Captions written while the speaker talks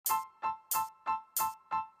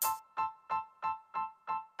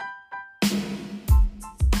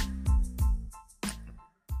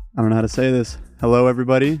I don't know how to say this. Hello,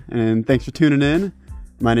 everybody, and thanks for tuning in.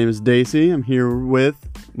 My name is Daisy. I'm here with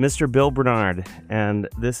Mr. Bill Bernard, and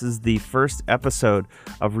this is the first episode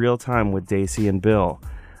of Real Time with Daisy and Bill.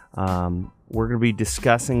 We're going to be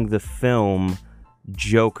discussing the film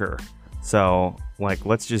Joker. So,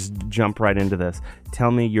 let's just jump right into this.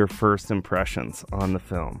 Tell me your first impressions on the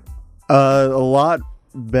film. a lot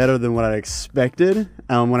better than what I expected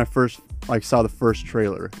when I first saw the first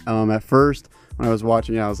trailer. At first, when I was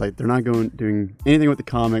watching it, I was like, they're not doing anything with the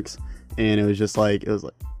comics, and it was just like I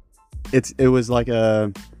don't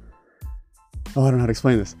know how to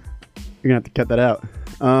explain this. You're gonna have to cut that out.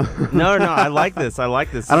 No, I like this. I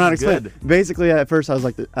don't know how to explain it. Basically, at first, I was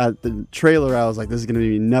like, at the trailer, I was like, this is gonna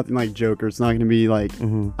be nothing like Joker. It's not gonna be like,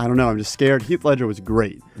 I don't know. I'm just scared. Heath Ledger was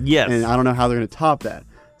great. Yes. And I don't know how they're gonna top that.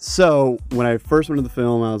 So when I first went to the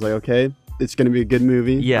film, I was like, okay, it's gonna be a good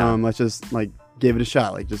movie. Yeah. Let's just give it a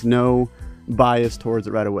shot. Just no bias towards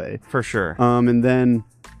it right away. For sure. And then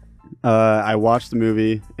I watched the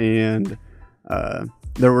movie, and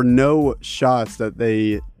there were no shots that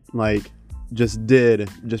they just did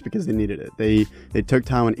just because they needed it. They took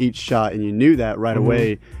time on each shot, and you knew that right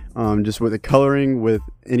away. Just with the coloring, with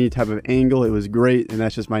any type of angle, it was great. And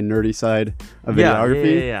that's just my nerdy side of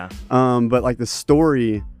videography. Yeah. But the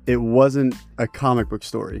story, it wasn't a comic book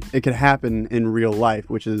story. It could happen in real life,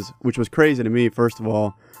 which was crazy to me, first of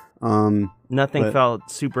all. Nothing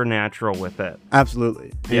felt supernatural with it.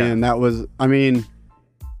 Absolutely. Yeah. And that was,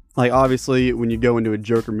 obviously when you go into a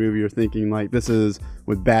Joker movie, you're thinking this is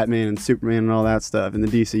with Batman and Superman and all that stuff in the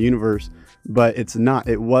DC universe, but it's not.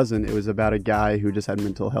 It wasn't. It was about a guy who just had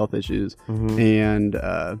mental health issues, and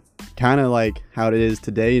kind of like how it is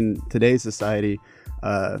today in today's society.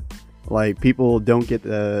 People don't get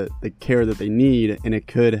the care that they need, and it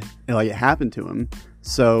could it happened to him.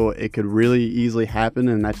 So it could really easily happen,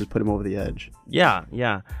 and that just put him over the edge.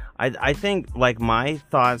 Yeah. I think my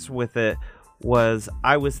thoughts with it was,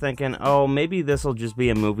 I was thinking, oh, maybe this will just be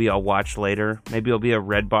a movie I'll watch later. Maybe it'll be a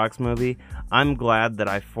Redbox movie. I'm glad that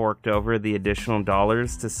I forked over the additional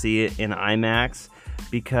dollars to see it in IMAX,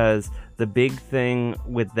 because the big thing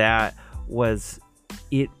with that was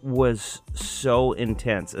it was so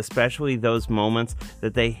intense, especially those moments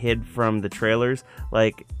that they hid from the trailers.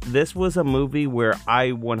 This was a movie where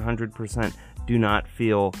I 100% do not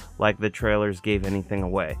feel like the trailers gave anything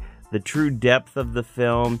away. The true depth of the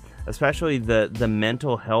film, especially the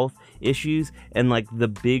mental health issues, and the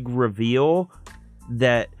big reveal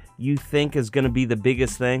that you think is going to be the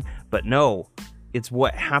biggest thing, but no, it's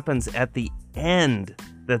what happens at the end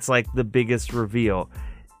that's the biggest reveal.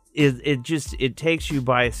 It takes you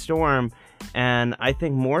by storm. And I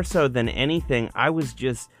think more so than anything, I was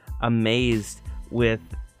just amazed with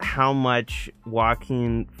how much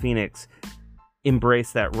Joaquin Phoenix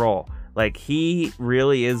embraced that role. He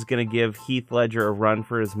really is going to give Heath Ledger a run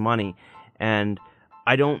for his money. And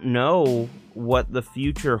I don't know what the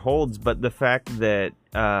future holds, but the fact that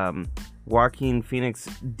Joaquin Phoenix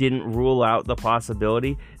didn't rule out the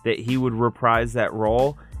possibility that he would reprise that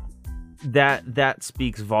role, that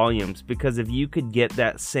speaks volumes. Because if you could get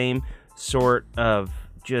that same sort of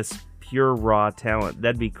just pure raw talent,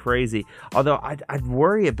 that'd be crazy. Although I'd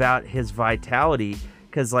worry about his vitality,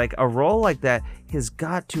 because a role like that has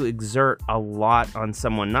got to exert a lot on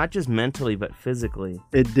someone, not just mentally but physically.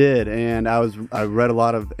 It did, and I read a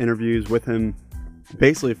lot of interviews with him.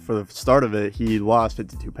 Basically, for the start of it, he lost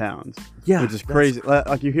 52 pounds. Yeah, which is crazy.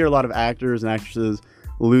 You hear a lot of actors and actresses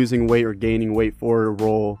losing weight or gaining weight for a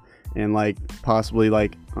role, and possibly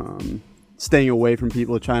staying away from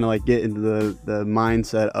people, trying to get into the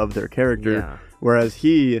mindset of their character. Yeah. Whereas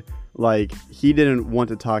he didn't want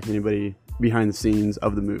to talk to anybody behind the scenes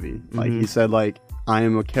of the movie. He said I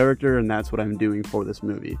am a character, and that's what I'm doing for this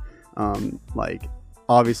movie.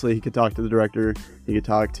 Obviously he could talk to the director, he could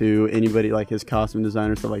talk to anybody, his costume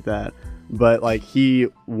designer, stuff like that, but he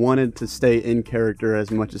wanted to stay in character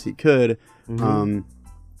as much as he could. And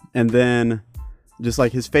then just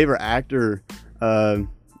his favorite actor,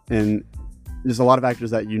 and just a lot of actors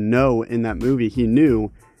that in that movie he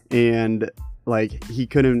knew, and he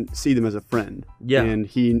couldn't see them as a friend. Yeah. And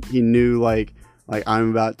he knew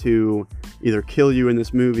I'm about to either kill you in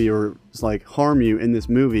this movie or just harm you in this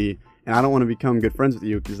movie, and I don't want to become good friends with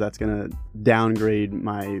you because that's gonna downgrade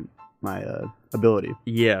my ability.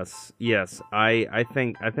 Yes. I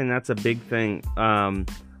think that's a big thing.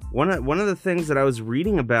 One of the things that I was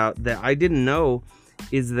reading about that I didn't know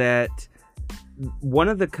is that one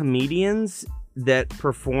of the comedians that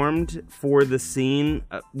performed for the scene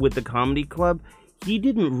with the comedy club, he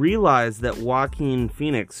didn't realize that Joaquin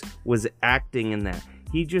Phoenix was acting in that.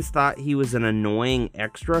 He just thought he was an annoying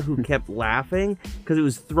extra who kept laughing because it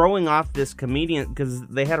was throwing off this comedian, because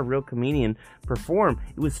they had a real comedian perform.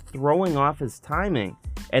 It was throwing off his timing.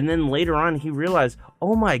 And then later on he realized,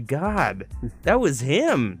 oh my God, that was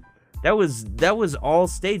him. That was all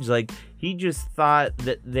staged. Like, he just thought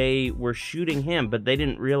that they were shooting him, but they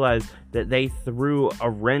didn't realize that they threw a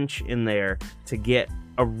wrench in there to get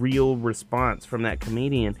a real response from that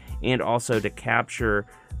comedian, and also to capture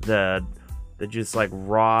the just like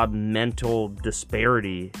raw mental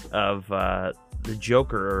disparity of the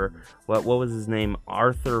Joker, or what was his name,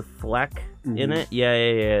 Arthur Fleck, in it.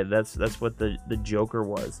 Yeah. That's what the Joker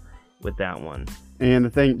was with that one. And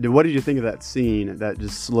the thing, what did you think of that scene, that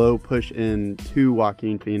just slow push in to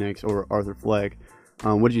Joaquin Phoenix or Arthur Fleck?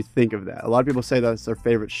 What did you think of that? A lot of people say that's their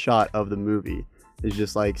favorite shot of the movie, is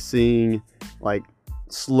just like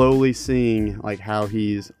slowly seeing like how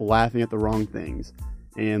he's laughing at the wrong things.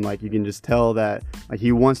 And like you can just tell that like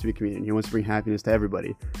he wants to be a comedian, he wants to bring happiness to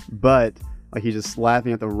everybody, but like he's just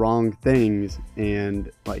laughing at the wrong things,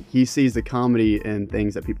 and like he sees the comedy in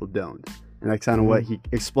things that people don't. And that's kind of what he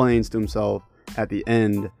explains to himself at the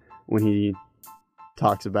end when he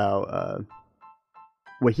talks about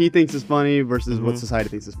what he thinks is funny versus what society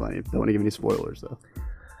thinks is funny. Don't want to give any spoilers though.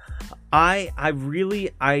 I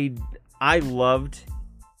loved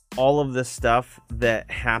all of the stuff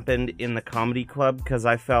that happened in the comedy club, because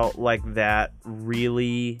I felt like that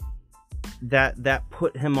really that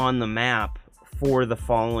put him on the map for the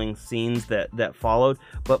following scenes that followed.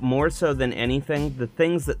 But more so than anything, the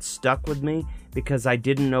things that stuck with me, because I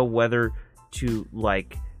didn't know whether to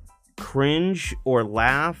like cringe or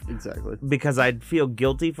laugh. Exactly. Because I'd feel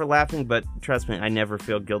guilty for laughing, but trust me, I never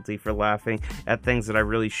feel guilty for laughing at things that I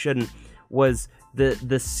really shouldn't. Was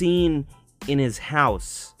the scene in his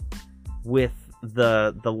house with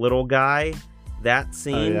the little guy, that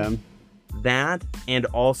scene. Oh, yeah. That, and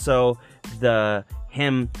also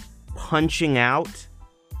him punching out,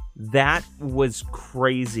 that was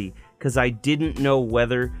crazy, because I didn't know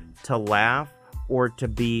whether to laugh or to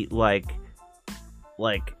be like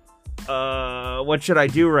what should I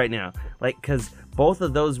do right now, like, because both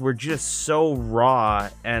of those were just so raw,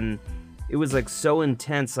 and it was like so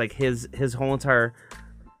intense, like his whole entire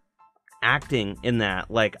acting in that.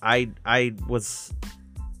 Like I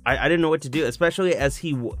didn't know what to do, especially as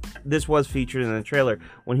this was featured in the trailer,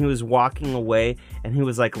 when he was walking away and he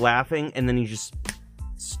was like laughing and then he just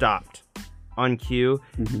stopped on cue.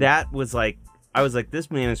 That was like, I was like, this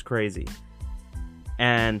man is crazy.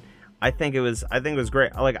 And I think it was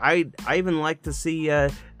great. Like I even like to see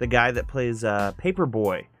the guy that plays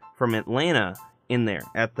Paperboy from Atlanta in there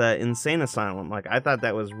at the insane asylum. Like I thought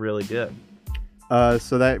that was really good.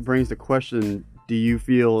 So that brings the question, do you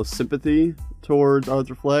feel sympathy towards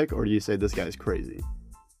Arthur Fleck, or do you say this guy's crazy?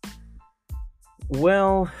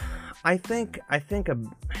 Well, I think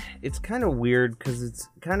it's kind of weird, because it's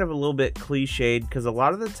kind of a little bit cliched, because a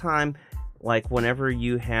lot of the time, like whenever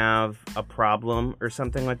you have a problem or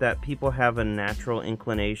something like that, people have a natural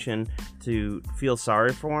inclination to feel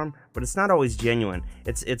sorry for him, but it's not always genuine.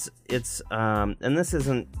 It's and this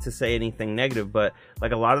isn't to say anything negative, but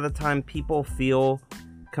like a lot of the time people feel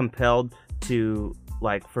compelled to,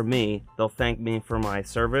 like for me, they'll thank me for my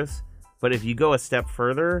service. But if you go a step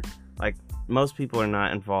further, like most people are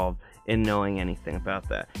not involved in knowing anything about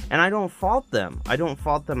that. And I don't fault them. I don't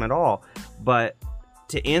fault them at all. But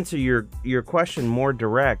to answer your question more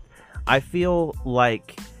direct, I feel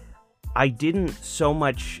like I didn't so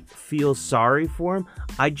much feel sorry for him.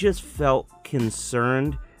 I just felt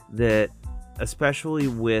concerned that, especially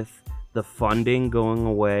with the funding going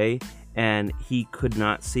away and he could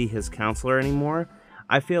not see his counselor anymore,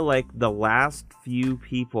 I feel like the last few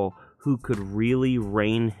people who could really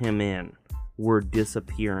rein him in were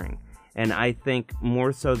disappearing. And I think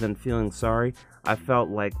more so than feeling sorry, I felt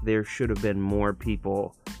like there should have been more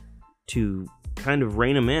people to kind of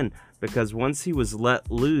rein him in, because once he was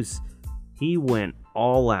let loose, he went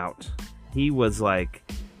all out. He was worse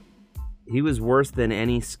than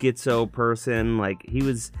any schizo person. Like, he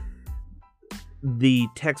was the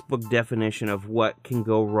textbook definition of what can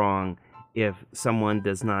go wrong if someone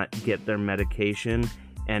does not get their medication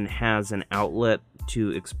and has an outlet to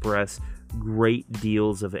express great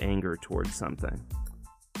deals of anger towards something.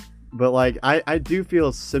 But like I do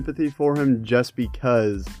feel sympathy for him, just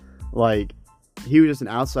because like he was just an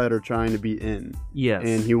outsider trying to be in. Yes.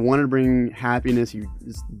 And he wanted to bring happiness. He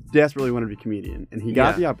just desperately wanted to be a comedian, and he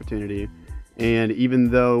got the opportunity. And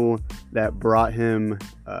even though that brought him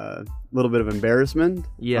a little bit of embarrassment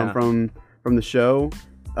from the show,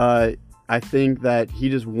 I I think that he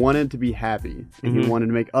just wanted to be happy, and he wanted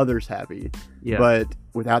to make others happy. Yeah. But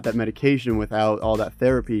without that medication, without all that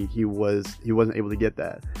therapy, he wasn't able to get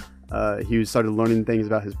that. He started learning things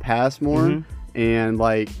about his past more, and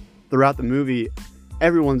like throughout the movie,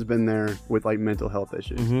 everyone's been there with like mental health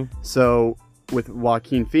issues. So with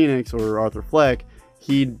Joaquin Phoenix or Arthur Fleck,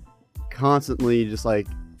 he constantly just like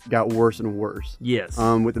got worse and worse. Yes.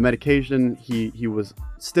 With the medication, he was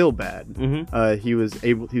still bad. He was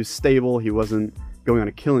stable. He wasn't going on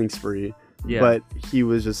a killing spree, but he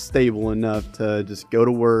was just stable enough to just go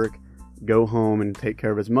to work, go home, and take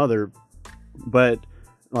care of his mother. But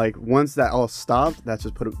like once that all stopped, that's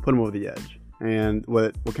just put him over the edge. And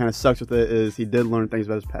what kind of sucks with it is he did learn things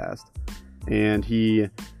about his past, and he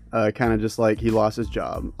kind of just like he lost his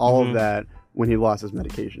job. All of that when he lost his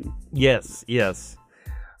medication. Yes.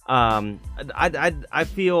 I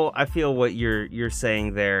feel what you're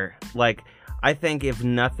saying there. Like, I think if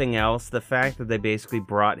nothing else, the fact that they basically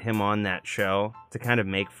brought him on that show to kind of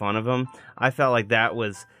make fun of him, I felt like that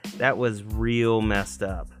was real messed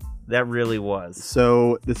up. That really was.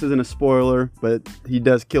 So this isn't a spoiler, but he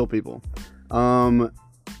does kill people.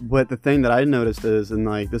 But the thing that I noticed is, and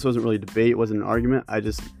like this wasn't really a debate, it wasn't an argument. I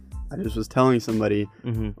just was telling somebody,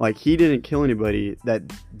 like he didn't kill anybody that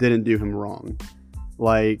didn't do him wrong.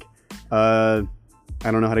 Like, I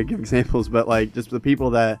don't know how to give examples, but like just the people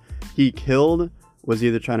that he killed was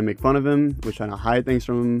either trying to make fun of him, was trying to hide things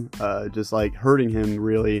from him, just like hurting him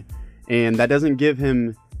really. And that doesn't give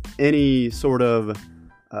him any sort of,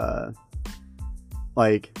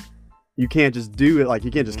 like, you can't just do it. Like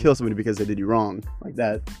you can't just kill somebody because they did you wrong. Like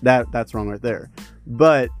that's wrong right there.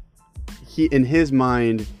 But he, in his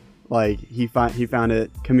mind, like he found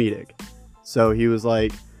it comedic. So he was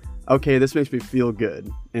like, okay, this makes me feel good,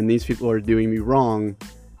 and these people are doing me wrong.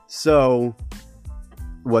 So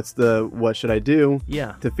what should I do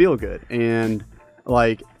to feel good? And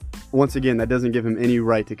like, once again, that doesn't give him any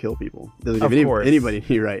right to kill people. It doesn't give anybody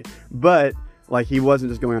any right. But like, he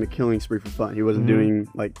wasn't just going on a killing spree for fun. He wasn't doing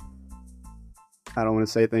like, I don't want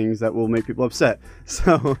to say things that will make people upset.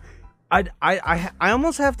 So I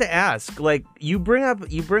almost have to ask, like, you bring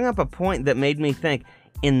up a point that made me think.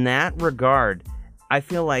 In that regard, I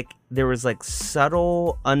feel like there was like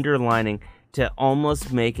subtle underlining to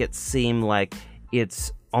almost make it seem like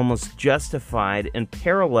it's almost justified and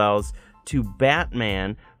parallels to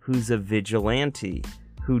Batman, who's a vigilante,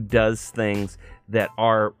 who does things that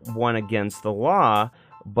are one against the law,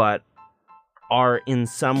 but are in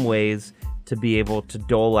some ways to be able to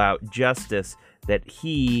dole out justice that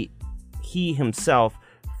he himself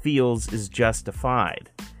feels is justified.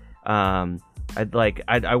 I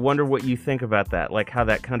wonder what you think about that, like how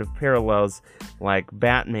that kind of parallels like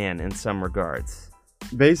Batman in some regards.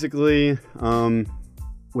 Basically,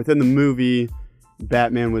 within the movie,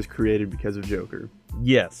 Batman was created because of Joker.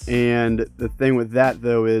 Yes. And the thing with that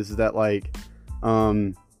though is that like,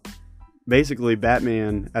 basically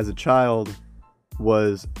Batman as a child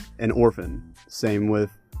was an orphan. Same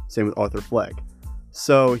with Arthur Fleck.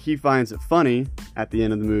 So he finds it funny at the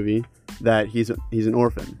end of the movie that he's an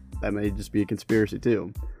orphan. That may just be a conspiracy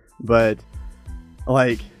too. But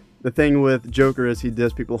like, the thing with Joker is he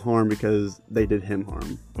does people harm because they did him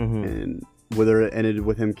harm. And whether it ended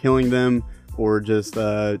with him killing them or just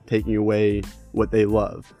taking away what they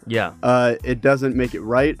love. Yeah. It doesn't make it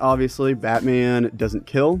right, obviously. Batman doesn't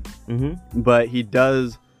kill. But he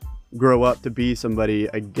does grow up to be somebody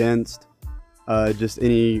against just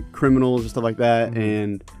any criminals and stuff like that.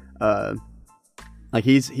 And like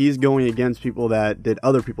he's going against people that did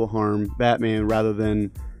other people harm, Batman, rather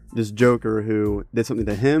than just Joker, who did something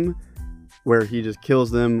to him where he just kills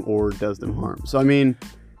them or does them harm. So I mean,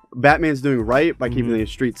 Batman's doing right by keeping the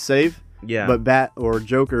streets safe. Yeah. But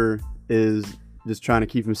Joker is just trying to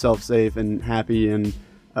keep himself safe and happy, and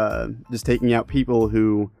just taking out people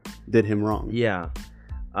who did him wrong. Yeah.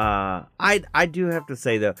 I do have to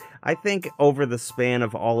say though, I think over the span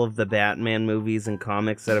of all of the Batman movies and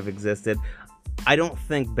comics that have existed, I don't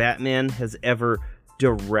think Batman has ever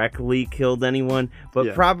directly killed anyone,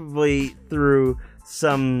 but probably through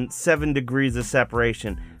some 7 degrees of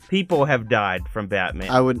separation, people have died from Batman.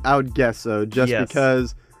 I would guess so, just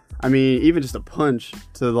because, I mean, even just a punch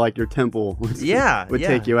to like your temple would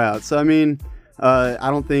take you out. So I mean, I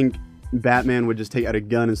don't think Batman would just take out a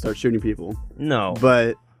gun and start shooting people. No.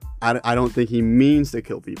 But I don't think he means to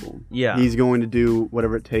kill people. Yeah. He's going to do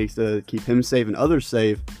whatever it takes to keep him safe and others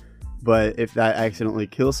safe. But if that accidentally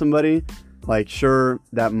kills somebody, like, sure,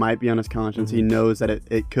 that might be on his conscience. He knows that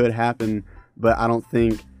it could happen, but I don't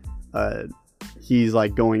think he's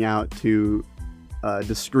like going out to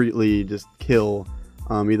discreetly just kill,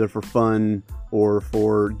 either for fun or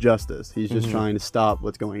for justice. He's just trying to stop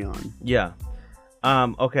what's going on. Yeah.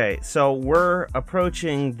 Okay, so we're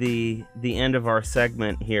approaching the end of our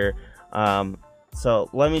segment here. So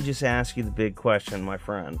let me just ask you the big question, my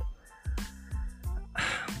friend.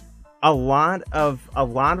 A lot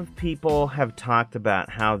of people have talked about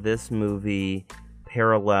how this movie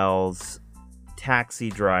parallels Taxi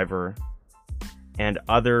Driver and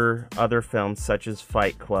other films such as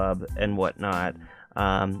Fight Club and whatnot.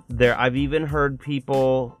 I've even heard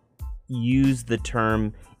people use the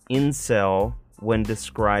term incel when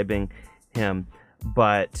describing him.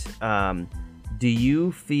 But do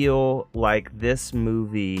you feel like this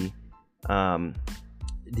movie? Do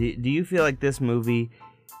you feel like this movie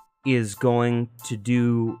is going to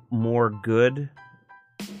do more good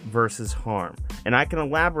versus harm? And I can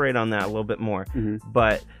elaborate on that a little bit more.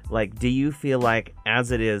 But like, do you feel like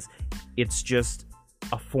as it is, it's just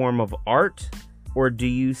a form of art, or do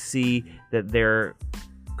you see that there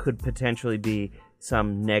could potentially be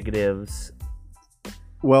some negatives?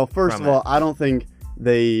 Well, first of all, I don't think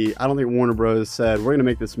Warner Bros. Said we're going to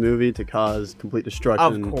make this movie to cause complete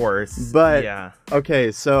destruction. Of course. But, yeah.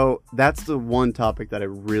 Okay, so that's the one topic that I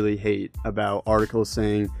really hate about articles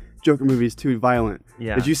saying Joker movie is too violent.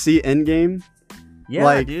 Yeah. Did you see Endgame?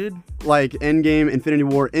 Yeah, dude. Like Endgame, Infinity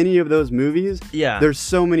War, any of those movies? Yeah. There's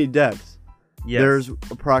so many deaths. Yes. There's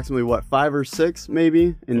approximately, 5 or 6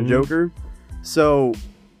 maybe in Joker? So,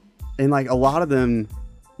 and like a lot of them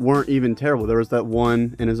weren't even terrible. There was that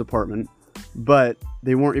one in his apartment, but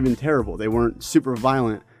they weren't even terrible. They weren't super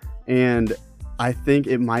violent. And I think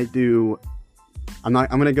it might do... I'm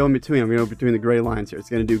going to go in between. I'm going to go between the gray lines here. It's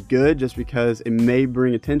going to do good just because it may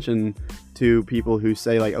bring attention to people who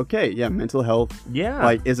say, like, okay, yeah, mental health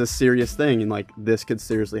like is a serious thing, and like this could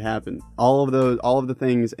seriously happen. All of the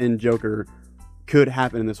things in Joker could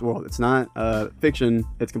happen in this world. It's not fiction.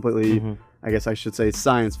 It's completely, I guess I should say,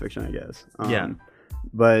 science fiction, I guess.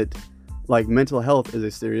 But like mental health is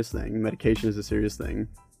a serious thing. Medication is a serious thing.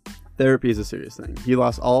 Therapy is a serious thing. He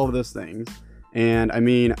lost all of those things. And I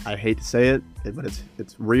mean, I hate to say it, but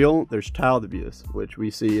it's real. There's child abuse, which we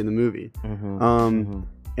see in the movie.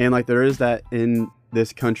 And like there is that in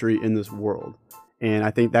this country, in this world. And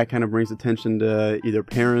I think that kind of brings attention to either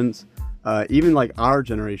parents, even like our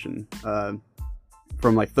generation,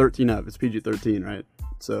 from like 13 up. It's PG-13, right?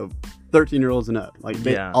 So 13-year-olds and up. Like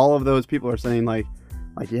all of those people are saying like,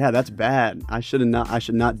 yeah, that's bad. I should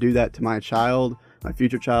not do that to my child, my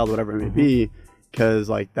future child, whatever it may be. Because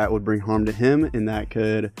like that would bring harm to him, and that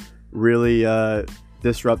could really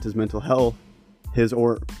disrupt his mental health,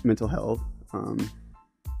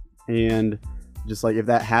 and just like if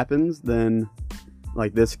that happens, then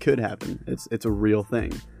like this could happen. It's a real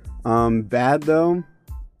thing. Bad though,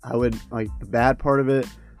 I would like the bad part of it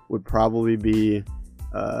would probably be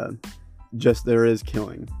just there is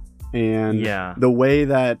killing, and the way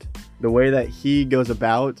that he goes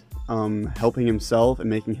about helping himself and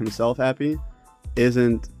making himself happy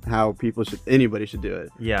isn't how anybody should do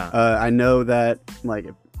it. I know that like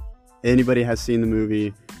if anybody has seen the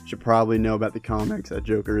movie should probably know about the comics that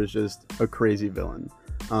Joker is just a crazy villain.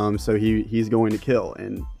 So he's going to kill,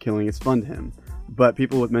 and killing is fun to him. But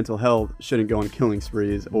people with mental health shouldn't go on killing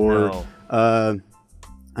sprees. Or I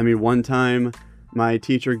mean, one time my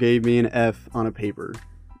teacher gave me an F on a paper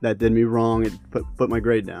that did me wrong and put my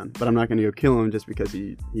grade down, but I'm not going to go kill him just because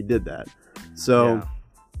he did that. So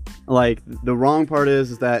like the wrong part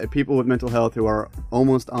is that if people with mental health who are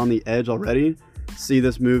almost on the edge already see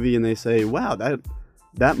this movie and they say, wow,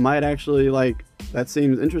 that might actually, like, that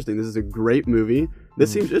seems interesting. This is a great movie.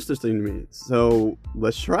 This seems interesting to me. So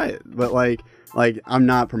let's try it. But like I'm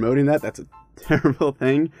not promoting that. That's a terrible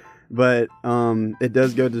thing. But it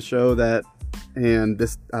does go to show that, and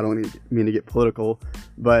this, I don't mean to get political,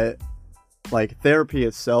 but like therapy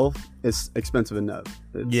itself is expensive enough.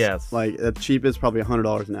 It's, like the cheapest probably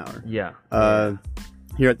 $100 an hour.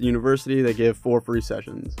 Here at the university they give 4 free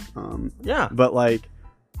sessions. But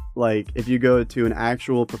like if you go to an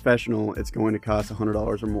actual professional, it's going to cost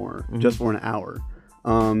 $100 or more just for an hour.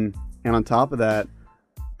 And on top of that,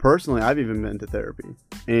 personally, I've even been to therapy,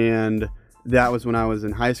 and that was when I was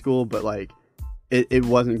in high school, but like it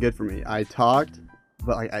wasn't good for me. I talked,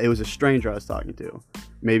 but like it was a stranger I was talking to.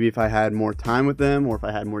 Maybe if I had more time with them, or if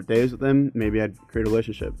I had more days with them, maybe I'd create a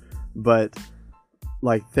relationship. But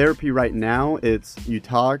like therapy right now, it's you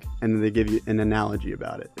talk and then they give you an analogy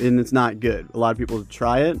about it, and it's not good. A lot of people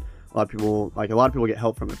try it. A lot of people get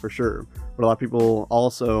help from it for sure, but a lot of people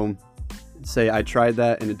also say, I tried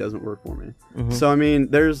that and it doesn't work for me. So I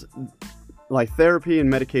mean, there's like therapy and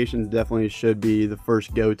medication definitely should be the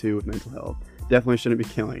first go-to with mental health. definitely shouldn't be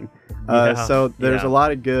killing. Yeah, So there's yeah. a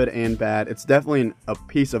lot of good and bad. It's definitely a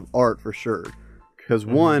piece of art for sure. Because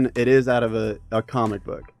one, it is out of a comic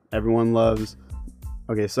book. Everyone loves,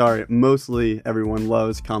 mostly everyone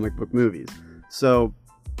loves comic book movies. So,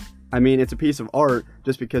 I mean, it's a piece of art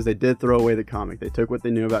just because they did throw away the comic. They took what they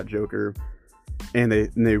knew about Joker and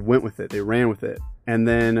they went with it. They ran with it. And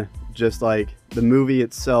then just like the movie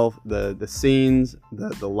itself, the scenes,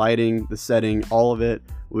 the lighting, the setting, all of it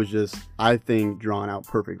was just, I think, drawn out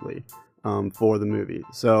perfectly for the movie.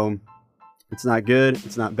 So it's not good,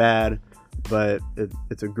 it's not bad, but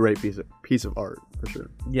it's a great piece of art for sure.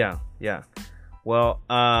 Yeah. Well,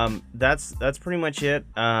 that's pretty much it.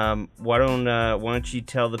 Why don't you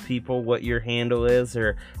tell the people what your handle is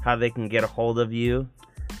or how they can get a hold of you?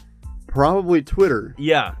 Probably Twitter.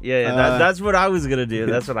 Yeah. That's what I was gonna do.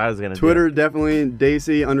 That's what I was gonna Twitter, definitely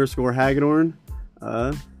Daisy_Hagedorn.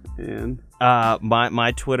 And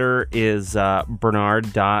my Twitter is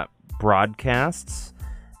Bernard.broadcasts,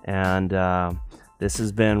 and this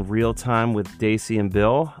has been Real Time with Daisy and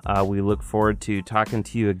Bill. We look forward to talking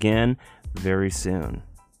to you again very soon.